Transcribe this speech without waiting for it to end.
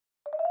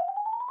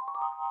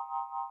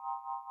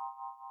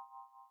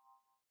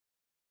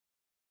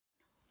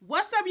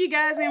What's up, you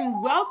guys,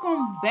 and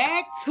welcome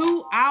back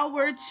to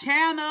our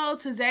channel.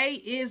 Today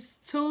is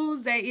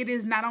Tuesday. It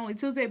is not only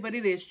Tuesday, but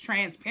it is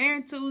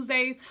Transparent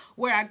Tuesday,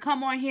 where I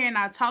come on here and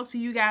I talk to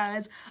you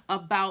guys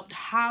about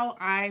how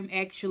I'm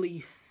actually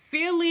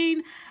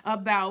feeling,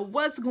 about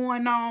what's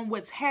going on,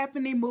 what's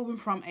happening, moving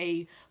from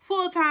a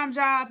full-time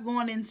job,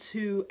 going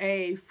into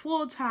a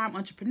full-time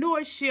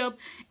entrepreneurship,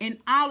 and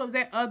all of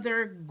that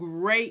other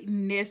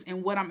greatness,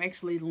 and what I'm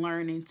actually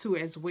learning too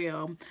as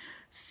well.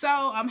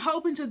 So I'm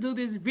hoping to do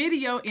this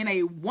video in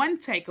a one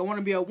take. I want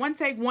to be a one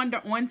take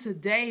wonder on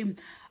today.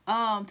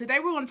 Today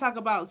we're going to talk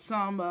about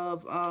some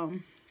of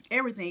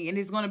everything, and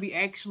it's going to be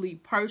actually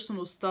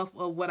personal stuff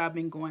of what I've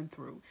been going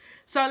through.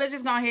 So let's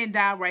just go ahead and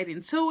dive right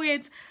into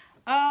it.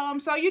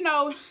 So, you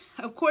know,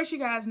 of course you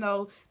guys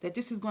know that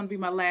this is going to be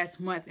my last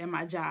month at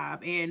my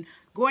job, and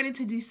going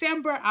into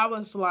December, I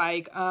was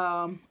like,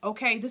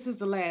 okay, this is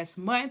the last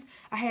month.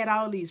 I had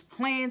all these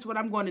plans, what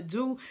I'm going to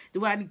do,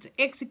 what I need to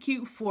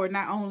execute for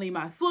not only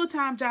my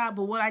full-time job,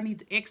 but what I need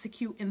to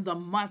execute in the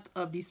month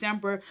of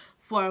December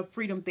for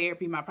Freedom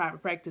Therapy, my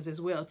private practice as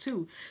well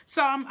too.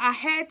 So I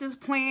had this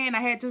plan,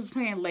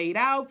 laid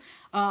out,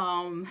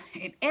 and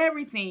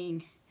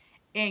everything,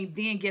 and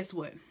then guess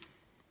what?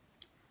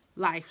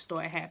 Life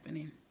started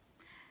happening,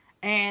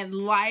 and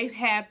life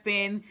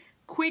happened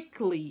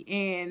quickly.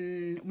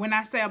 And when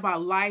I say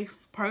about life,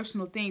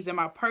 personal things in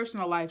my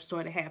personal life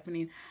started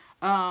happening,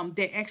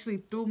 that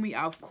actually threw me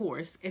off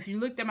course. If you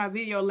looked at my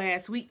video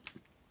last week,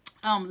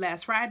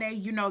 last Friday,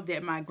 you know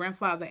that my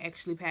grandfather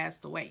actually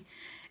passed away,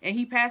 and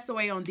he passed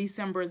away on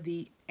December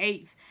the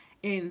 8th,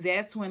 and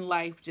that's when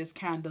life just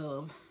kind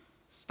of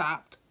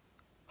stopped,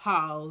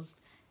 paused,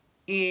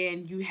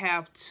 and you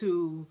have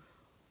to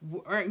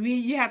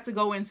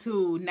go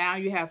into, now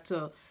you have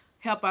to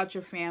help out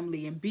your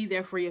family and be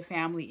there for your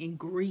family and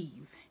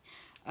grieve.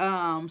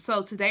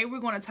 So today we're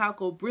going to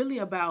talk really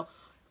about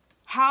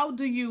how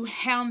do you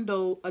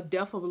handle a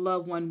death of a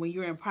loved one when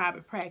you're in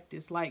private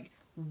practice. Like,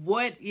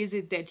 what is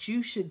it that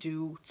you should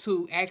do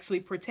to actually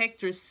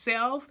protect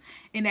yourself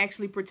and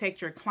actually protect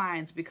your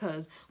clients?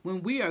 Because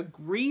when we are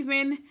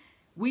grieving,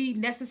 we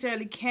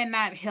necessarily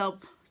cannot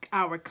help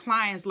our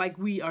clients like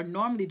we are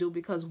normally do,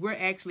 because we're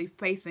actually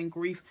facing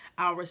grief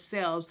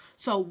ourselves.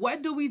 So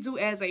what do we do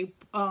as a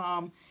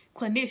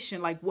clinician?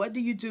 Like, what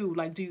do you do?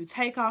 Like, do you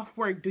take off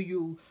work? Do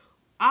you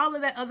all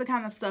of that other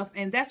kind of stuff?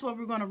 And that's what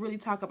we're going to really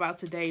talk about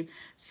today.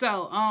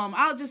 So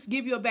I'll just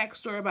give you a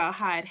backstory about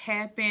how it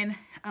happened.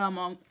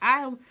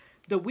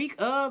 The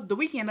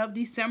weekend of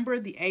December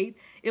the 8th,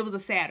 it was a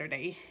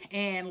Saturday,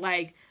 and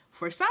like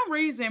for some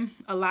reason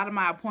a lot of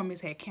my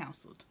appointments had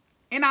canceled.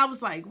 And I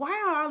was like, why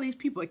are all these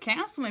people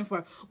canceling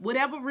for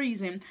whatever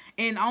reason?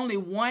 And only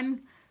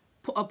one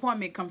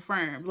appointment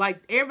confirmed.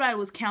 Like, everybody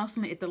was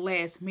canceling at the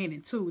last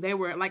minute too. They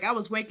were like, I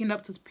was waking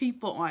up to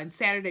people on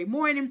Saturday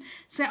morning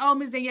saying, oh,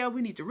 Miss Danielle,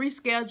 we need to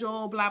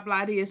reschedule, blah,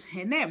 blah, this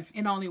and that.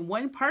 And only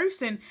one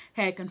person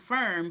had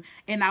confirmed,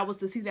 and I was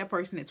to see that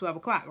person at 12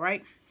 o'clock,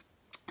 right?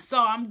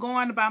 So I'm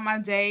going about my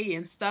day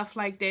and stuff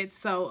like that.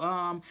 So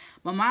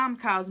my mom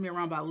calls me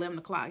around about 11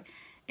 o'clock.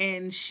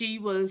 And she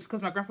was,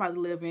 because my grandfather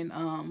lived in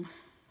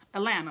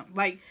Atlanta.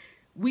 Like,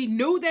 we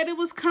knew that it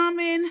was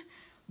coming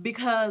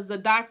because the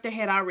doctor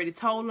had already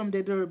told them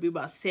that it would be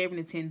about 7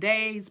 to 10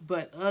 days.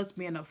 But us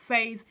being of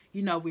faith,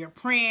 you know, we're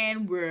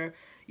praying, we're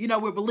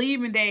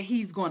believing that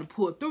he's going to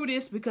pull through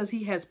this, because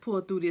he has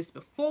pulled through this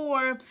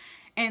before.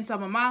 And so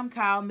my mom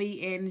called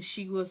me, and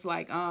she was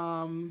like,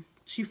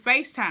 she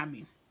FaceTimed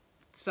me.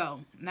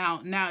 So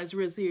now it's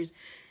real serious.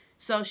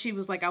 So she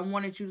was like, I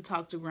wanted you to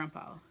talk to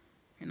Grandpa.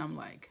 And I'm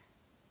like,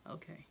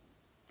 okay.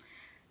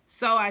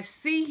 So I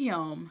see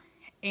him,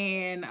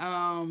 and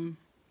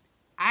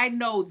I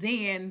know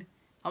then,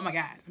 oh my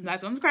God, I'm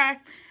not going to cry.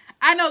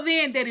 I know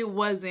then that it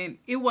wasn't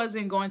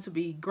going to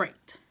be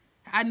great.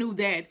 I knew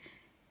that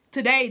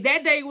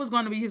that day was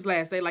going to be his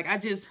last day. Like,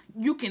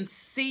 you can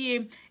see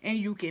it and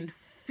you can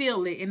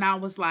feel it. And I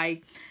was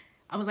like,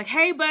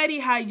 hey buddy,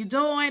 how you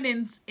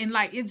doing? And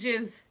like, it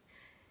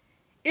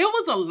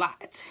was a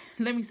lot.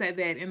 Let me say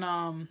that.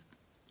 And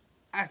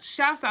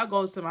shouts out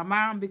goes to my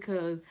mom,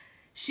 because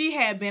she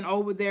had been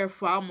over there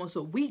for almost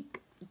a week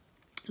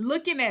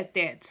looking at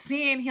that,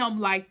 seeing him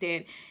like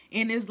that.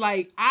 And it's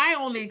like, I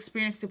only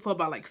experienced it for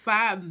about like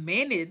 5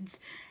 minutes,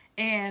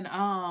 and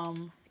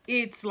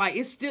it's like,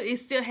 it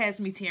still has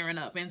me tearing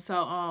up. And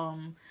so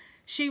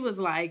she was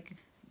like,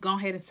 go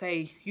ahead and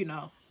say, you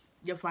know,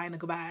 your final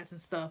goodbyes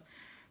and stuff.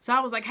 So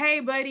I was like, hey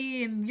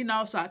buddy, and you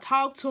know, so I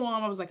talked to him.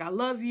 I was like, I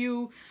love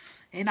you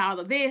and all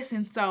of this.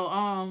 And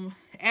so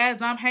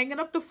as I'm hanging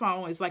up the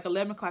phone, it's like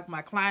 11 o'clock.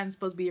 My client's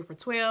supposed to be here for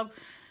 12.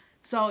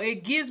 So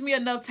it gives me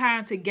enough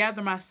time to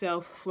gather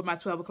myself for my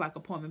 12 o'clock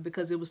appointment,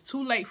 because it was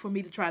too late for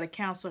me to try to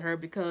counsel her,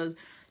 because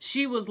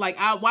she was like,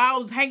 while I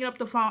was hanging up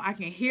the phone, I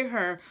can hear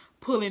her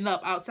pulling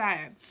up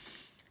outside.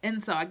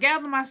 And so I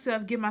gather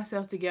myself, get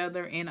myself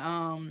together,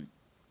 and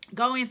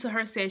go into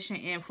her session.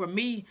 And for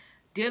me,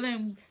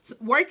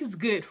 work is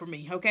good for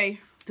me, okay,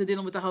 to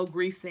dealing with the whole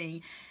grief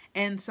thing.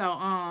 And so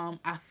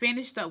I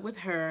finished up with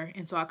her,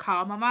 and so I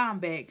called my mom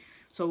back.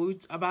 So we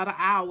about an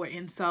hour,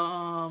 and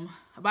so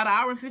about an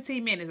hour and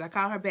 15 minutes, I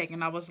called her back,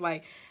 and I was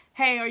like,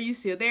 hey, are you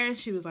still there? And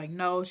she was like,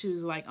 no. She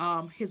was like,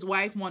 his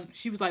wife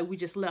she was like, we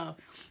just left.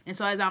 And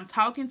so as I'm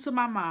talking to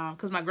my mom,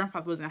 because my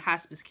grandfather was in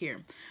hospice care,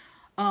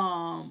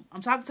 I'm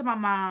talking to my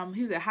mom.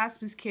 He was at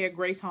hospice care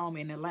Grace Home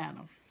in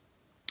Atlanta.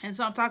 And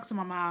so I'm talking to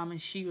my mom,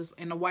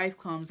 and the wife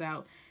comes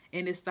out,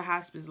 and it's the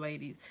hospice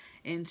lady.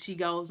 And she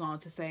goes on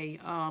to say,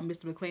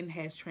 Mr. McClendon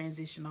has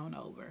transitioned on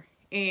over.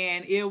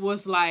 And it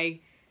was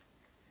like,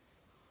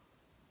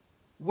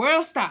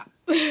 world stop.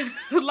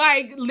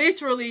 Like,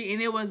 literally.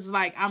 And it was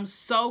like, I'm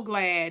so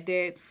glad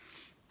that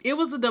it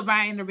was a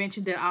divine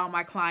intervention that all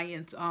my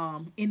clients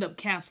end up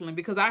canceling,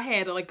 because I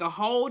had like a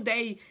whole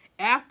day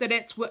after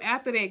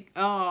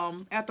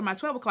my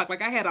 12 o'clock,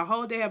 like I had a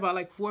whole day about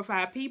like 4 or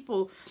 5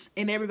 people,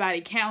 and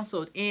everybody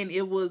canceled. And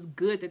it was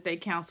good that they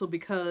canceled,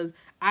 because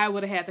I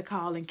would have had to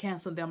call and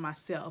cancel them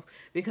myself,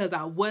 because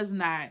I was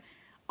not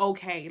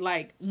okay.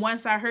 Like,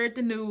 once I heard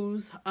the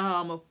news,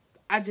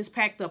 I just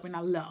packed up and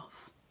I left.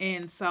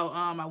 And so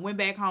I went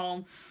back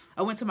home.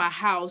 I went to my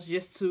house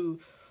just to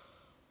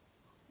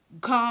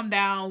calm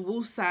down,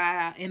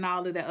 woosah, and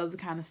all of that other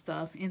kind of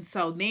stuff. And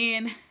so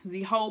then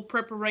the whole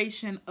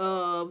preparation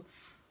of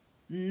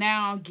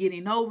now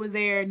getting over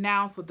there,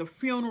 now for the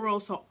funeral,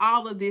 so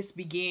all of this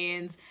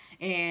begins,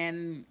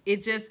 and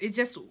it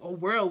just a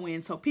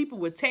whirlwind. So people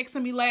were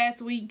texting me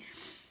last week,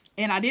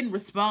 and I didn't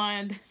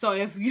respond. So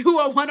if you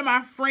are one of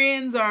my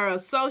friends or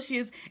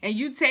associates and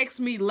you text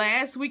me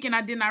last week and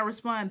I did not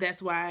respond,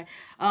 that's why.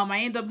 I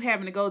ended up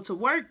having to go to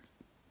work.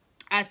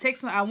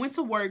 I went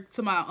to work,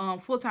 to my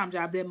full-time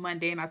job that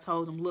Monday, and I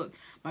told them, look,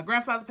 my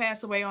grandfather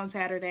passed away on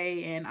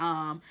Saturday, and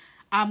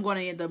I'm going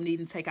to end up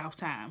needing to take off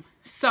time.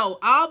 So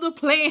all the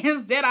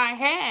plans that I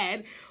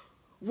had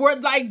were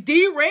like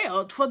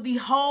derailed for the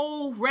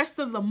whole rest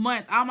of the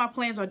month. All my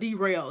plans are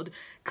derailed,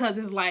 because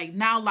it's like,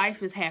 now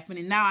life is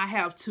happening. Now I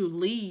have to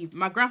leave.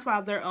 My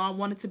grandfather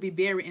wanted to be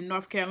buried in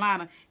North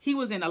Carolina. He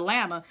was in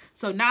Atlanta.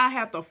 So now I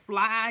have to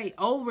fly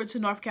over to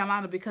North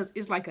Carolina, because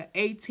it's like an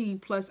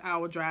 18+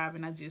 hour drive,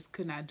 and I just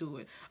could not do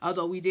it.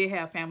 Although we did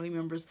have family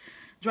members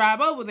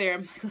drive over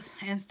there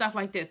and stuff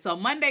like that. So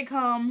Monday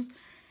comes,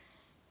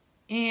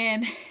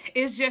 and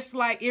it's just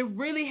like, it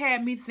really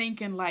had me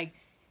thinking, like,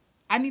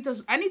 I need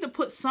to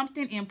put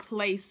something in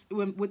place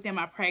within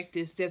my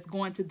practice that's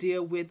going to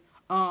deal with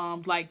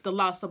like the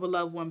loss of a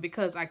loved one,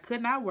 because I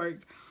could not work.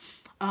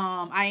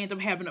 I ended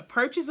up having to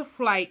purchase a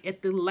flight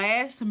at the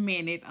last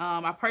minute.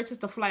 I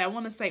purchased a flight, I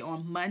want to say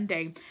on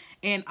Monday,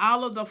 and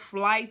all of the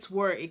flights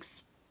were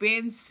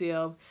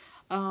expensive.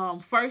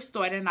 First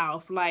starting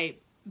off,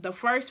 like the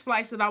first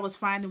flights that I was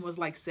finding was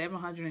like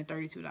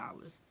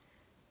 $732.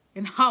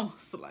 And I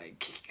was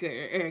like,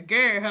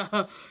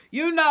 girl,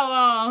 you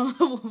know,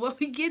 what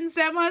we getting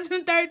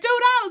 $732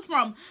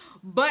 from?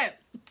 But,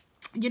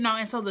 you know,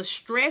 and so the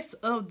stress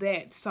of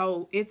that.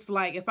 So it's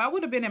like, if I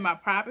would have been in my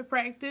private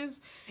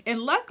practice, and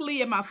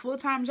luckily in my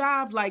full-time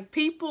job, like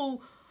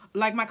people,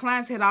 like my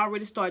clients had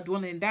already started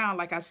dwindling down,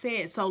 like I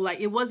said. So like,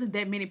 it wasn't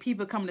that many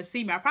people coming to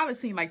see me. I probably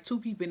seen like 2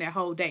 people in that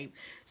whole day.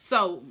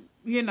 So,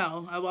 you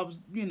know, I was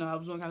doing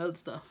kind of other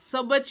stuff.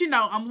 So, but you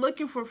know, I'm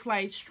looking for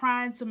flights,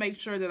 trying to make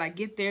sure that I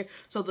get there.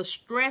 So the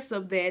stress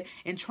of that,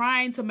 and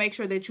trying to make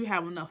sure that you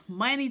have enough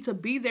money to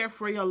be there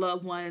for your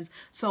loved ones.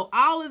 So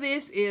all of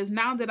this is,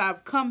 now that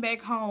I've come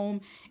back home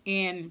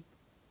and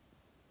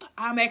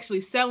I'm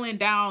actually settling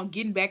down,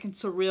 getting back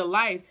into real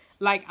life,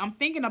 like I'm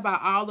thinking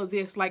about all of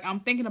this. Like I'm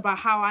thinking about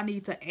how I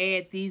need to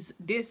add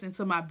this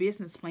into my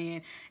business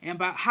plan, and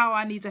about how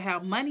I need to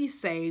have money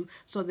saved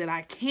so that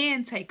I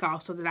can take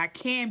off, so that I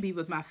can be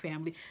with my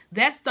family.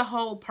 That's the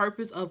whole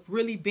purpose of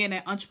really being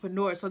an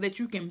entrepreneur, so that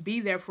you can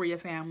be there for your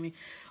family.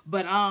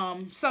 But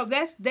so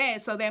that's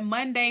that. So that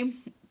Monday,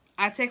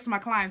 I text my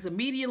clients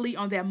immediately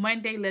on that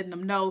Monday, letting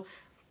them know,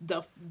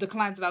 the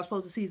clients that I was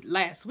supposed to see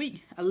last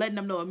week, letting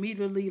them know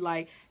immediately,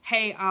 like,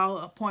 hey, all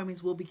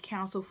appointments will be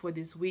canceled for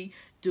this week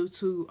due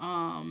to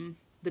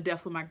the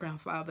death of my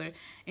grandfather,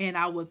 and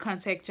I will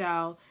contact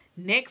y'all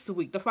next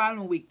week, the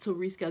following week, to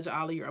reschedule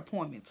all of your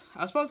appointments.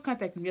 I was supposed to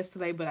contact them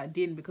yesterday, but I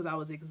didn't, because I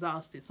was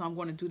exhausted. So I'm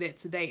going to do that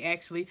today,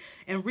 actually,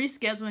 and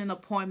rescheduling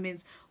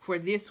appointments for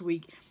this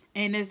week.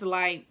 And it's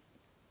like,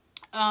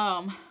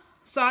 and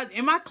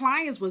my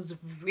clients were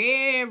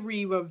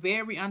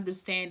very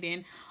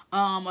understanding.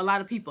 A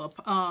lot of people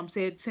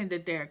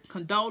sent their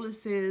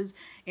condolences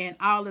and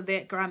all of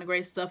that kind of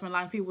great stuff. And a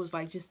lot of people was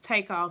like, just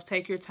take off,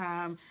 take your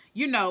time.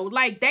 You know,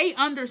 like they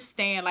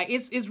understand. Like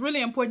it's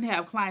really important to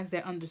have clients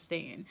that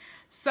understand.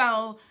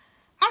 So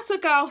I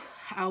took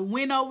off. I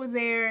went over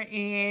there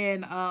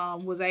and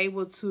was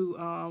able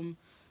to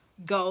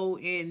go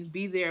and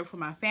be there for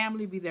my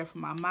family, be there for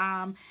my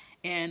mom.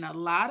 And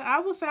I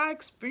would say I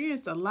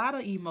experienced a lot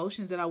of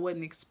emotions that I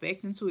wasn't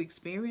expecting to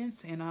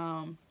experience. And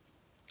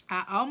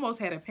I almost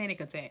had a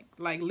panic attack,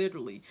 like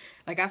literally.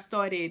 Like I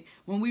started,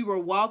 when we were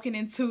walking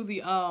into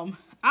the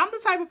I'm the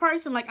type of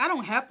person, like, I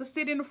don't have to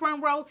sit in the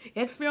front row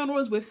at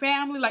funerals with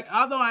family. Like,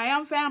 although I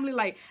am family,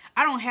 like,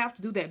 I don't have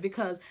to do that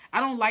because I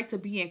don't like to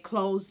be in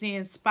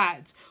closed-in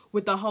spots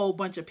with a whole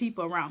bunch of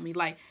people around me.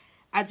 Like,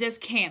 I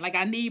just can't. Like,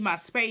 I need my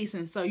space.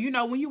 And so, you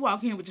know, when you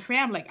walk in with your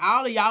family, like,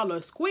 all of y'all are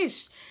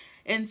squished.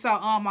 And so,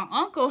 my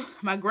uncle,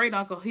 my great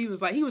uncle, he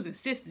was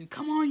insisting,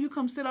 come on, you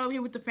come sit over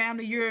here with the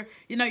family. You're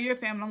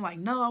family. I'm like,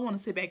 no, I want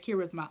to sit back here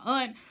with my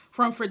aunt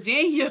from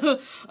Virginia,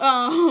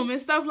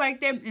 and stuff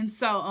like that. And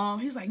so,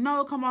 he's like,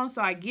 no, come on. So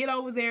I get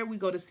over there. We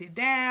go to sit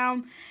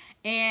down,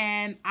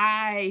 and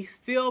I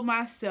feel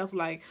myself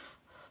like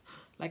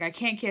I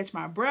can't catch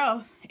my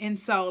breath. And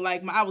so,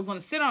 like, I was going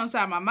to sit on the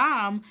side of my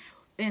mom.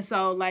 And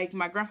so, like,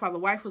 my grandfather's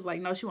wife was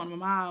like, no, she wanted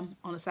my mom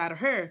on the side of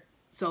her.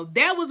 So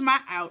that was my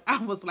out. I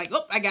was like,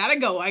 oh, I gotta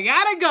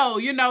go,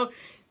 you know.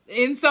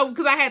 And so,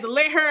 because I had to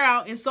let her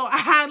out. And so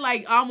I,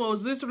 like,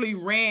 almost literally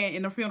ran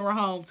in the funeral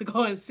home to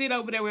go and sit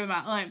over there with my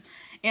aunt.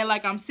 And,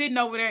 like, I'm sitting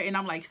over there and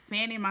I'm, like,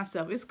 fanning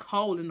myself. It's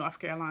cold in North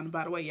Carolina,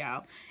 by the way,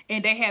 y'all.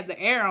 And they had the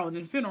air on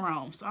in the funeral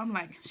home. So I'm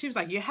like, she was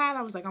like, you're hot?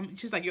 I was like,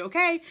 she was like, you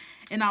okay?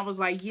 And I was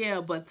like,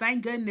 yeah. But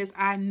thank goodness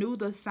I knew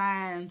the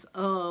signs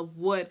of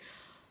what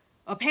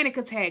a panic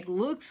attack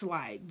looks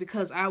like,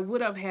 because I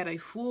would have had a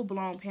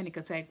full-blown panic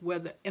attack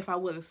if I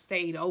would have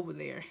stayed over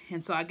there.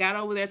 And so I got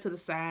over there to the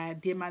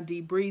side, did my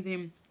deep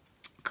breathing,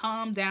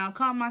 calmed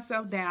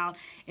myself down,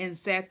 and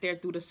sat there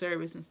through the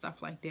service and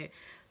stuff like that.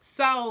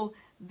 So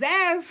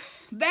that's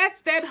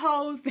that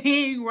whole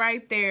thing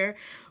right there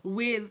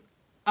with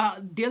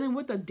dealing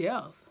with the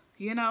death.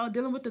 You know,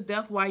 dealing with the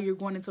death while you're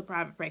going into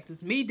private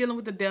practice. Me dealing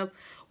with the death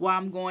while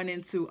I'm going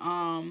into,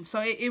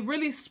 so it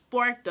really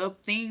sparked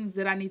up things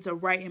that I need to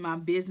write in my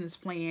business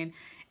plan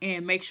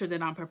and make sure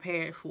that I'm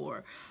prepared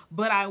for.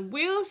 But I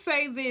will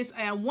say this,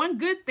 and one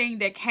good thing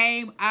that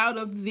came out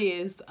of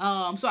this, so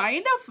I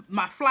ended up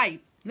my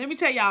flight. Let me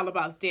tell y'all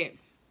about that.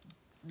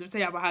 Let me tell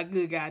y'all about how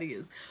good God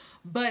is.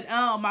 But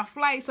my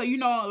flight, so, you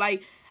know,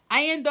 like,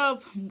 I end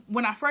up,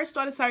 when I first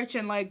started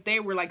searching, like, they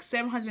were like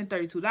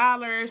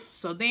 $732.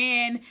 So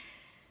then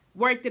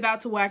worked it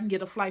out to where I can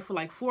get a flight for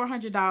like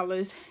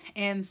 $400.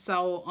 And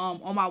so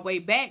on my way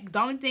back,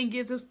 the only thing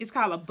is, it's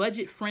called a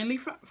budget-friendly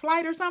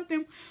flight or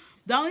something.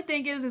 The only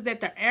thing is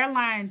that the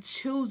airline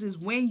chooses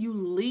when you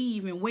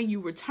leave and when you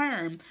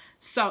return.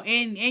 So,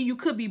 and you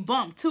could be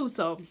bumped too.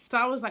 So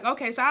I was like,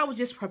 okay, so I was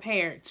just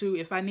prepared to,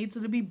 if I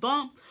needed to be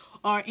bumped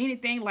or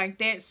anything like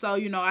that. So,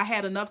 you know, I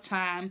had enough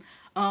time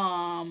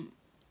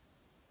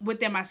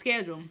within my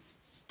schedule.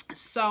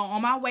 So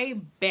on my way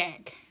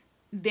back,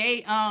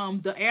 the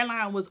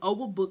airline was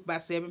overbooked by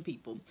 7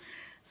 people.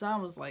 So I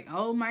was like,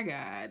 oh my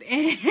God.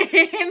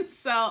 And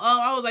so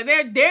I was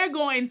like, they're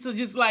going to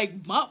just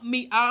like bump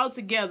me all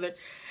together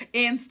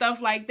and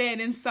stuff like that.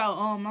 And so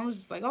I was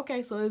just like,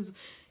 okay, so it's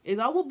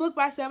overbooked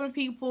by 7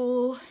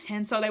 people.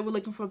 And so they were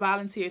looking for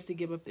volunteers to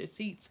give up their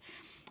seats.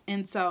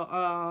 And so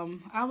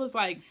I was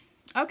like,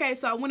 okay,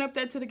 so I went up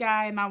there to the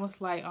guy and I was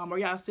like, are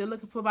y'all still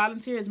looking for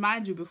volunteers?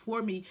 Mind you,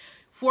 before me,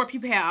 4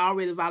 people had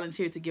already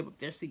volunteered to give up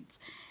their seats.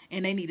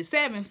 And they needed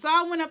 7. So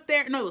I went up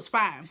there. No, it was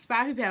 5.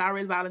 5 people had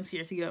already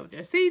volunteered to give up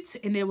their seats.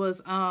 And it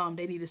was,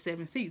 they needed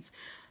 7 seats.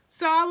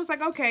 So I was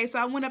like, okay. So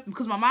I went up,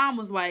 because my mom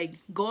was like,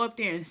 go up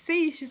there and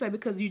see. She's like,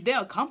 because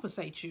they'll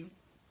compensate you.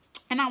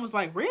 And I was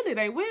like, really?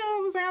 They will?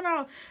 I was like, I don't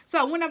know. So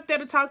I went up there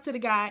to talk to the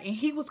guy, and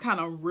he was kind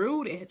of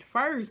rude at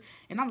first.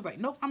 And I was like,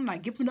 nope, I'm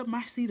not giving up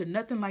my seat or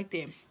nothing like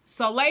that.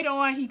 So later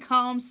on, he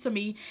comes to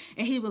me,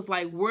 and he was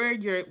like,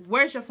 where's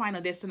your final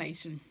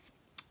destination?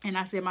 And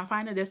I said, my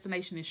final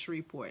destination is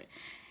Shreveport.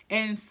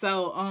 And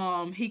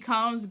so he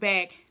comes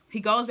back, he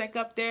goes back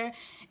up there,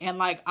 and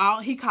like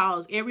he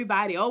calls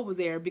everybody over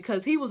there,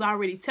 because he was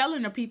already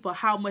telling the people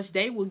how much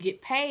they would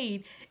get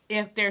paid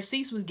if their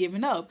seats was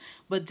given up.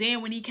 But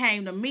then when he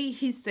came to me,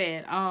 he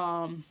said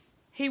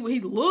he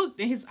looked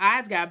and his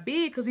eyes got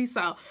big, because he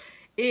saw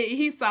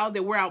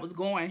that where I was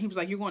going. He was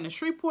like, you're going to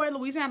Shreveport,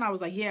 Louisiana? I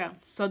was like, yeah.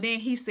 So then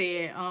he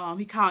said,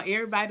 he called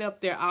everybody up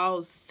there,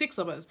 all 6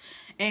 of us,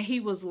 and he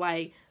was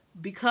like,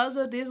 because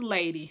of this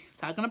lady,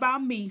 talking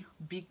about me,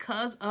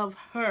 because of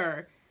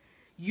her,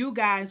 you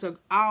guys are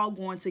all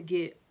going to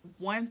get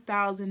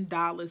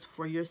 $1,000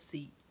 for your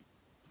seat.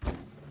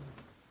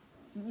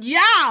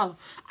 Y'all,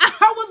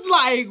 I was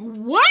like,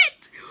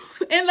 what?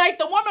 And like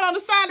the woman on the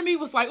side of me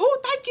was like,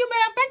 oh, thank you,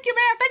 ma'am, thank you,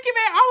 ma'am, thank you,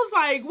 ma'am. I was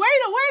like, wait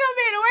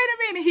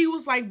a minute. He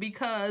was like,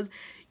 because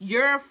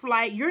your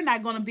flight, you're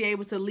not going to be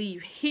able to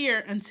leave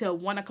here until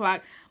 1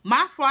 o'clock.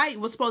 My flight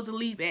was supposed to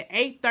leave at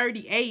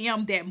 8:30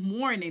 a.m. that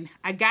morning.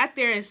 I got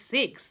there at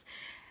 6.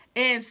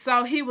 And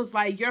so he was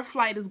like, your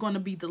flight is going to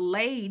be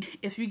delayed.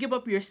 If you give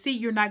up your seat,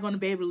 you're not going to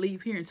be able to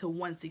leave here until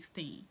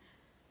 1:16.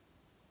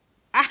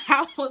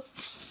 I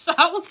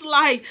was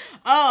like,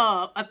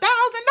 $1,000?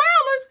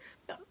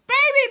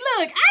 Baby,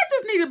 look, I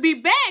just need to be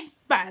back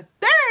by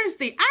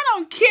Thursday. I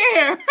don't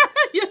care.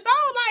 You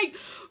know, like,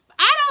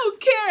 I don't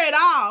care at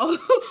all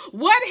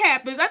what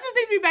happens. I just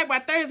need to be back by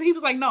Thursday. He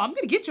was like, no, I'm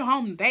going to get you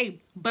home today,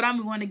 but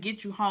I'm going to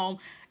get you home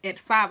at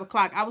 5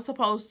 o'clock. I was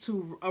supposed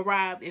to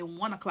arrive at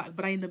 1 o'clock,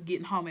 but I ended up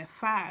getting home at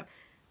 5.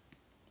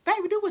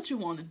 baby, do what you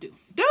want to do.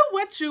 Do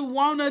what you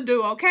want to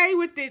do, okay?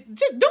 With it,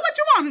 just do what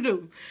you want to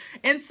do.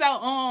 And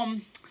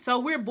so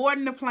we're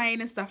boarding the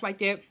plane and stuff like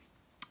that.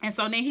 And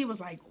so then he was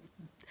like,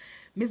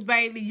 Miss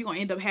Bailey, you're going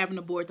to end up having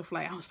to board the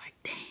flight. I was like,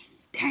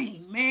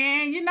 dang,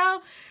 man, you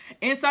know?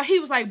 And so he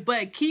was like,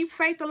 but keep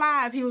faith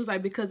alive. He was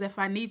like, because if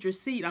I need your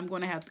seat,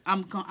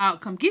 I'll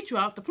come get you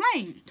off the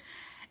plane.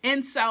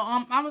 And so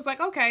I was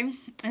like, okay.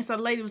 And so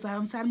the lady was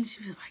outside of me.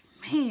 She was like,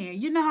 man,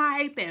 you know how I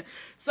hate that.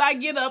 So I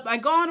get up, I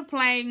go on the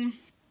plane,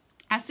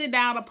 I sit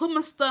down, I put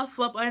my stuff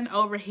up on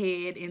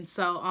overhead. And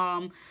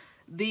so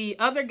the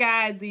other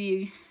guy,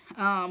 the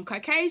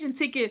Caucasian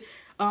ticket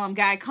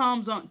guy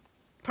comes on,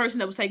 person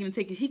that was taking the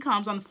ticket, he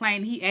comes on the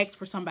plane, he asks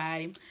for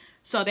somebody.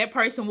 So that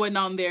person wasn't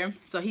on there,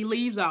 so he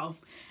leaves off.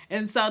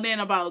 And so then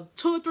about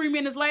 2 or 3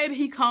 minutes later,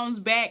 he comes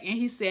back and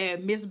he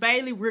said, Miss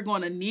Bailey, we're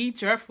going to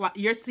need your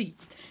seat.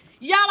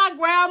 Y'all, I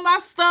grabbed my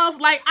stuff,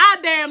 like I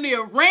damn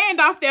near ran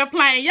off that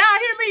plane. Y'all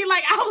hear me?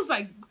 Like I was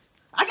like,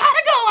 I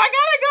gotta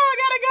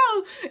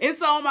go. And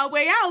so on my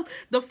way out,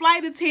 the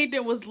flight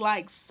attendant was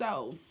like,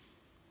 so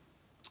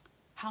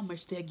how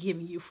much they're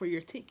giving you for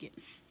your ticket?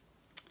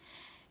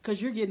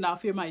 Because you're getting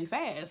off here mighty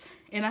fast.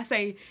 And I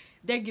say,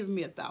 they're giving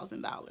me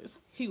 $1,000.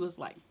 He was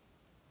like,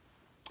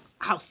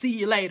 I'll see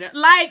you later.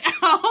 Like,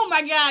 oh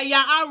my God, y'all,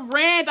 I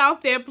ran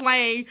off that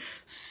plane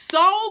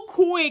so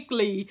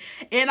quickly.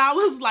 And I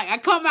was like, I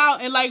come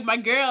out and like my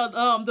girl,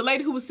 the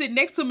lady who was sitting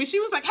next to me, she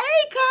was like, hey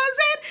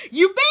cousin,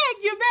 you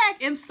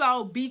back. And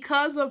so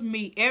because of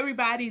me,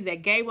 everybody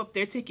that gave up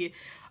their ticket,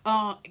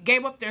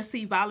 gave up their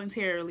seat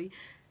voluntarily,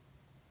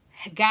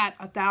 got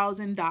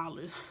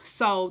 $1,000.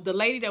 So the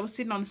lady that was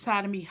sitting on the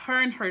side of me,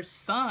 her and her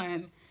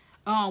son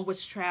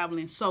was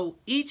traveling, so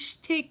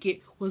each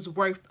ticket was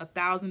worth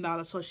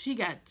 $1,000. So she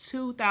got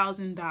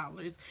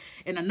 $2,000,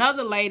 and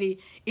another lady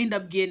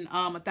ended up getting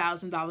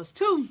 $1,000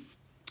 too,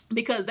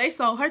 because they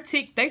sold her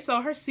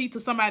seat to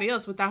somebody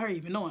else without her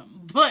even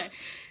knowing. But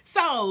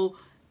so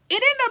it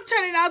ended up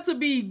turning out to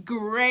be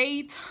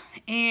great.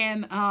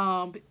 And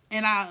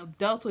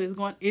Delta is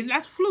going, and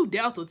I flew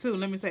Delta too,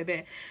 let me say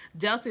that.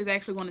 Delta is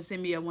actually going to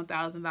send me a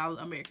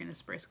 $1,000 American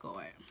Express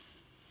card.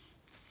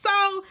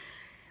 So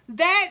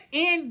that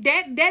in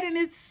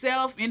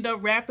itself ended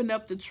up wrapping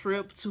up the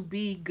trip to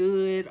be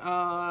good.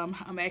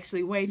 I'm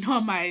actually waiting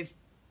on my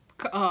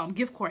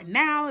gift card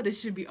now.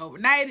 This should be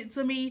overnighted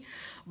to me.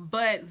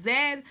 But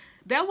that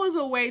was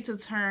a way to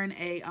turn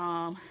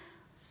a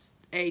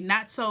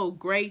not so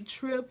great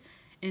trip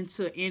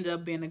into end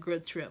up being a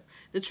good trip.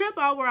 The trip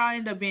overall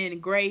ended up being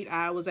great.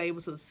 I was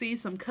able to see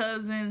some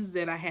cousins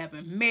that I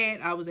haven't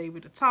met. I was able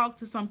to talk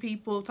to some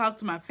people, talk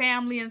to my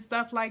family and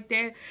stuff like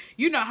that.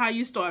 You know how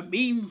you start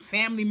meeting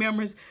family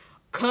members,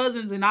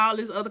 cousins, and all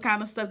this other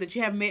kind of stuff that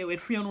you haven't met with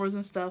funerals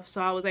and stuff.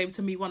 So I was able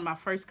to meet one of my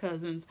first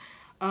cousins.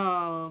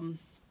 Her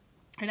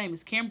name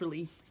is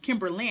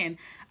Kimberlyn.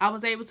 I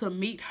was able to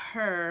meet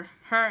her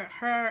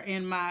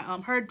and my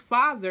her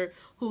father,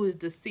 who is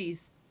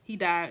deceased. He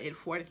died at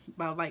 40,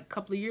 about like a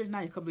couple of years,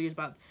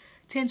 about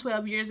 10,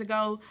 12 years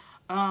ago.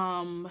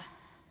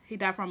 He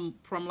died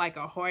from like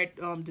a heart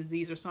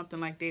disease or something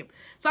like that.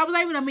 So I was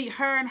able to meet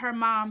her and her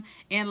mom,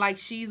 and like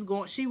she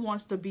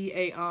wants to be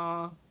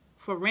a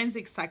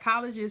forensic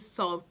psychologist.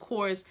 So of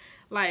course,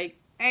 like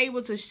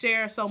able to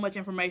share so much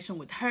information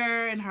with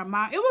her and her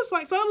mom. It was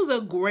like, so it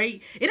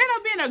ended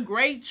up being a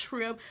great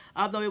trip,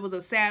 although it was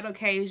a sad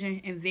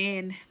occasion. And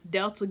then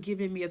Delta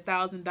giving me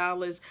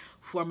 $1,000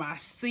 for my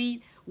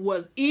seat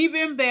was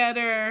even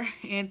better,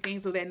 and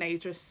things of that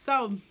nature.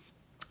 So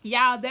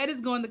y'all, that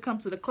is going to come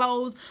to the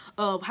close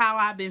of how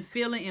I've been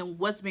feeling and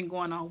what's been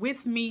going on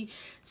with me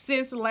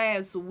since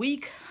last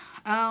week.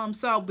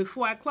 So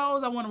before I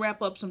close, I want to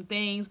wrap up some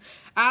things.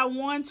 I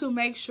want to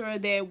make sure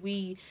that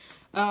we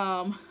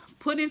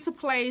put into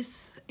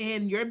place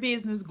in your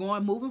business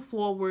moving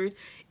forward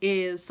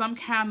is some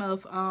kind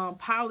of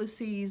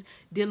policies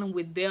dealing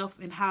with death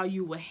and how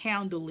you will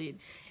handle it,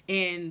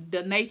 and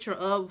the nature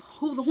of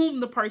whom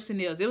the person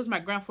is. It was my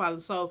grandfather,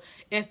 so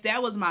if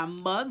that was my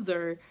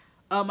mother,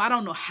 I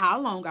don't know how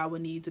long I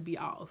would need to be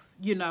off.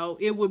 You know,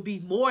 it would be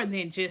more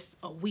than just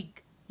a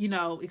week, you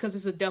know, because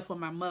it's a death of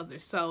my mother.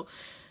 So,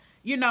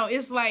 you know,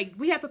 it's like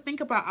we have to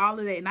think about all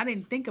of that, and I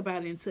didn't think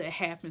about it until it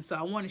happened. So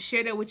I want to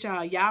share that with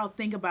y'all. Y'all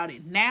think about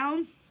it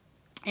now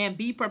and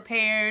be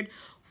prepared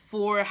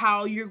for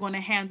how you're going to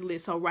handle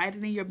it. So write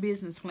it in your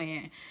business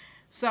plan.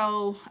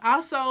 So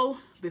also,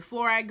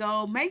 before I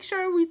go, make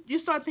sure you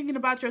start thinking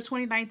about your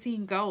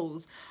 2019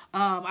 goals.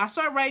 I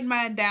started writing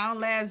mine down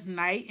last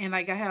night, and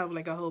like I have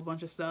like a whole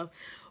bunch of stuff.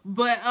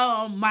 But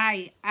how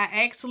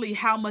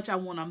much I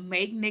want to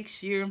make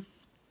next year,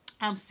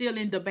 I'm still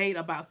in debate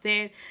about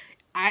that.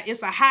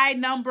 It's a high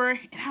number, and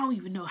I don't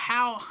even know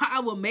how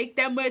I will make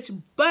that much,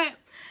 but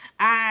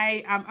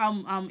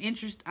I'm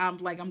interested. I'm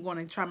going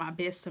to try my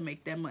best to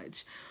make that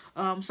much.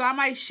 So I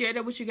might share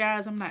that with you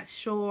guys. I'm not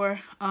sure.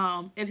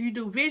 If you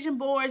do vision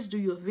boards, do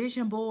your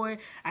vision board.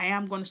 I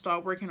am going to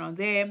start working on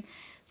that.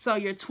 So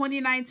your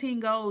 2019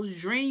 goals,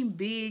 dream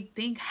big,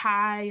 think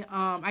high.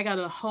 I got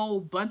a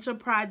whole bunch of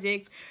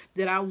projects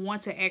that I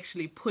want to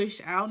actually push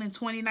out in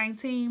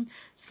 2019.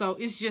 So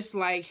it's just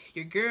like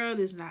your girl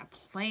is not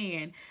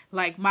playing.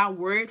 Like my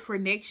word for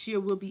next year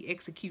will be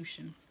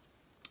execution.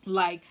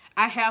 Like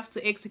I have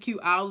to execute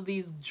all of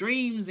these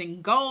dreams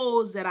and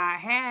goals that I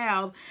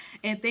have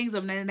and things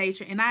of that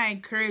nature. And I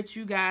encourage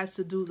you guys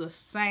to do the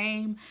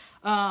same.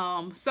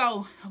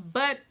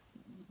 But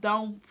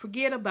don't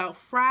forget about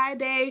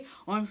Friday.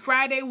 On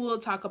Friday, we'll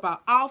talk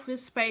about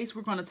office space.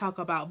 We're going to talk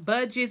about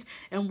budgets,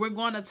 and we're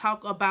going to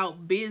talk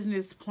about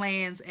business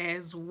plans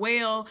as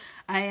well.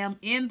 I am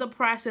in the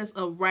process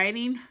of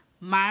writing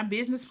my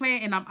business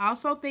plan, and I'm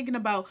also thinking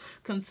about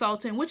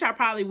consulting, which I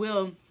probably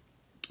will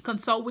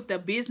consult with the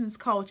business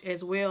coach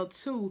as well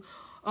too,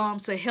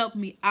 to help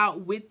me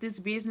out with this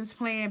business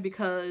plan,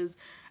 because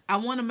I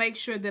want to make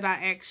sure that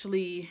I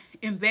actually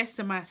invest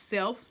in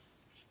myself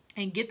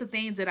and get the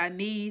things that I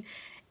need.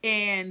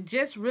 And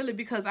just really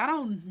because I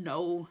don't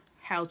know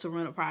how to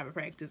run a private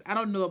practice. I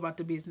don't know about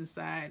the business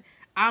side.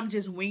 I'm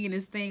just winging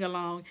this thing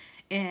along,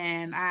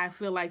 and I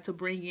feel like to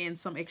bring in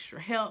some extra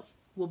help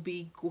will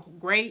be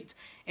great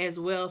as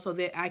well, so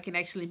that I can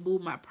actually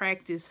move my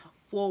practice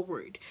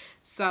forward.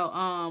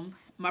 So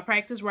my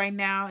practice right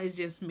now is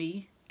just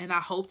me, and I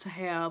hope to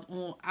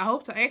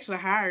actually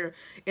hire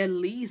at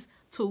least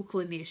 2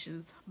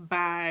 clinicians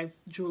by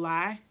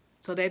July.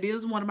 So that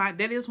is one of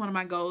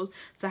my goals,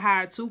 to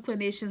hire 2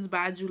 clinicians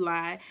by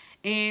July,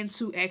 and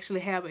to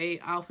actually have a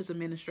office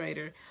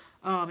administrator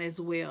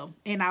as well.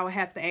 And I would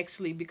have to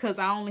actually, because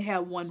I only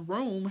have 1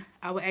 room,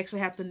 I would actually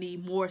have to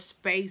need more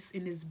space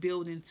in this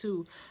building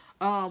too.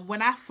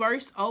 When I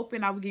first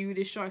opened, I will give you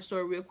this short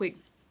story real quick.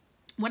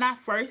 When I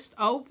first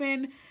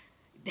opened,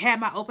 had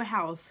my open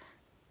house,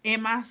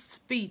 in my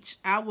speech,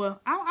 I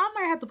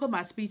might have to put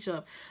my speech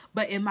up,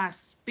 but in my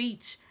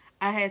speech,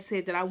 I had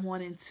said that I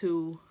wanted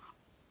to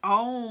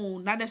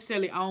own, not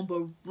necessarily own,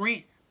 but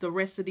rent the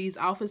rest of these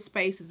office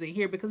spaces in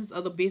here, because there's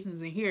other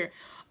business in here.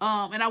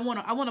 And I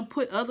want to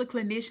put other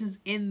clinicians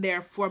in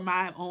there for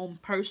my own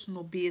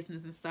personal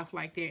business and stuff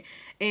like that.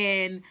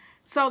 And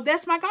so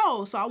that's my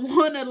goal. So I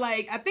want to,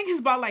 like, I think it's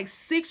about like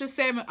 6 or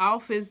 7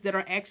 offices that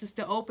are actually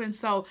still open.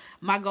 So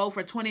my goal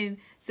for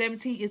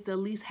 2017 is to at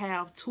least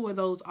have 2 of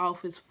those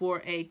offices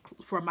for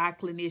my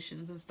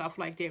clinicians and stuff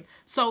like that.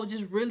 So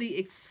just really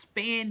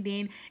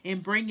expanding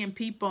and bringing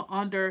people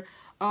under,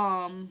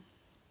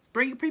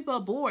 bringing people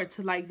aboard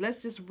to, like,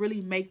 let's just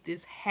really make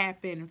this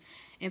happen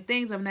and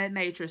things of that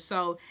nature.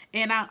 So,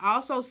 and I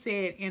also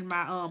said in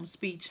my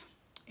speech,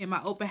 in my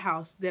open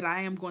house, that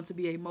I am going to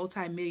be a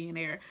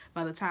multi-millionaire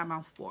by the time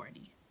I'm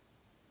 40.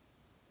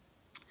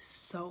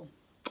 So,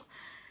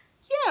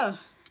 yeah.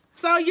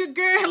 So your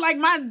girl, like,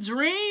 my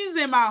dreams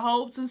and my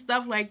hopes and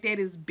stuff like that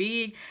is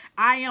big.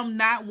 I am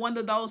not one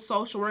of those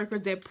social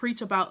workers that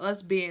preach about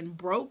us being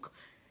broke.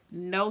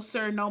 No,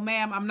 sir. No,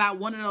 ma'am. I'm not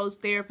one of those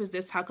therapists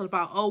that's talking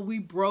about, oh, we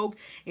broke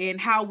and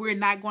how we're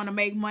not going to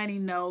make money.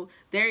 No,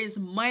 there is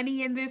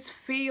money in this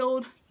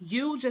field.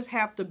 You just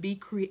have to be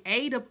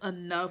creative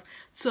enough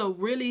to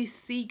really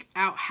seek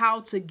out how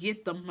to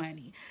get the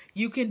money.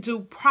 You can do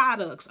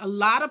products. A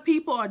lot of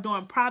people are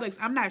doing products.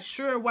 I'm not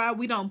sure why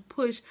we don't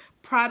push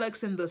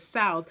products in the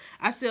South.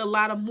 I see a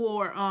lot of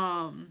more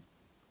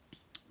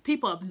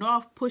people up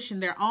north pushing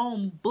their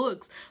own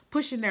books,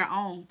 pushing their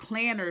own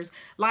planners,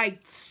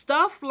 like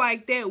stuff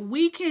like that.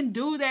 We can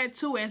do that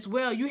too as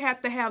well. You have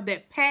to have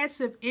that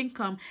passive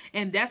income,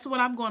 and that's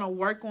what I'm going to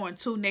work on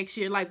too next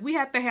year. Like, we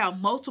have to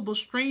have multiple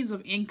streams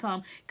of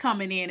income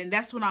coming in, and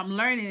that's what I'm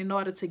learning in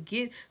order to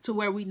get to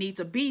where we need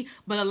to be.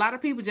 But a lot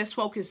of people just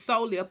focus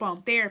solely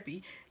upon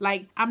therapy.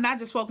 Like, I'm not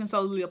just focusing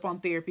solely upon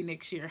therapy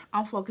next year.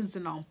 I'm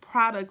focusing on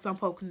products. I'm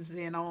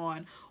focusing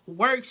on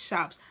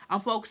workshops.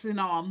 I'm focusing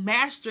on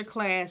master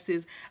classes.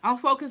 I'm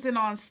focusing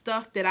on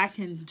stuff that I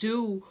can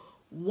do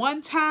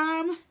one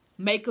time,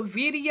 make a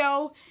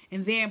video,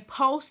 and then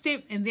post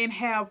it, and then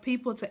have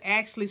people to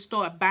actually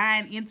start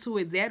buying into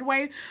it that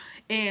way.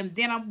 And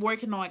then I'm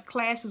working on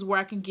classes where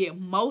I can get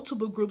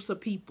multiple groups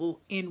of people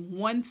in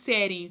one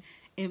setting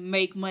and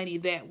make money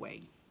that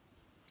way.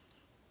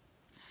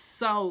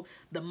 So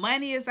the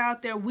money is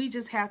out there. We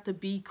just have to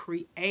be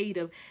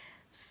creative.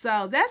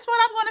 So that's what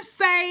I'm going to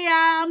say.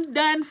 I'm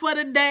done for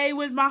the day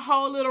with my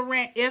whole little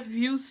rant. If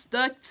you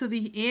stuck to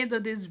the end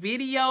of this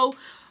video,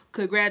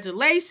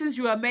 congratulations.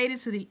 You have made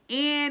it to the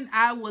end.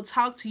 I will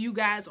talk to you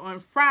guys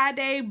on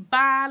Friday.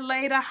 Bye,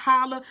 later,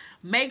 holla.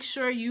 Make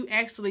sure you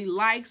actually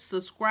like,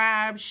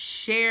 subscribe,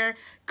 share,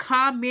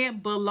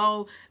 comment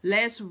below.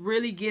 Let's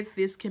really get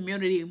this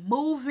community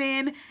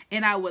moving.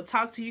 And I will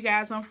talk to you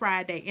guys on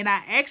Friday. And I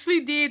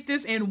actually did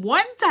this in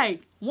one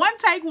take. One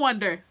take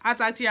wonder. I'll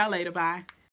talk to y'all later. Bye.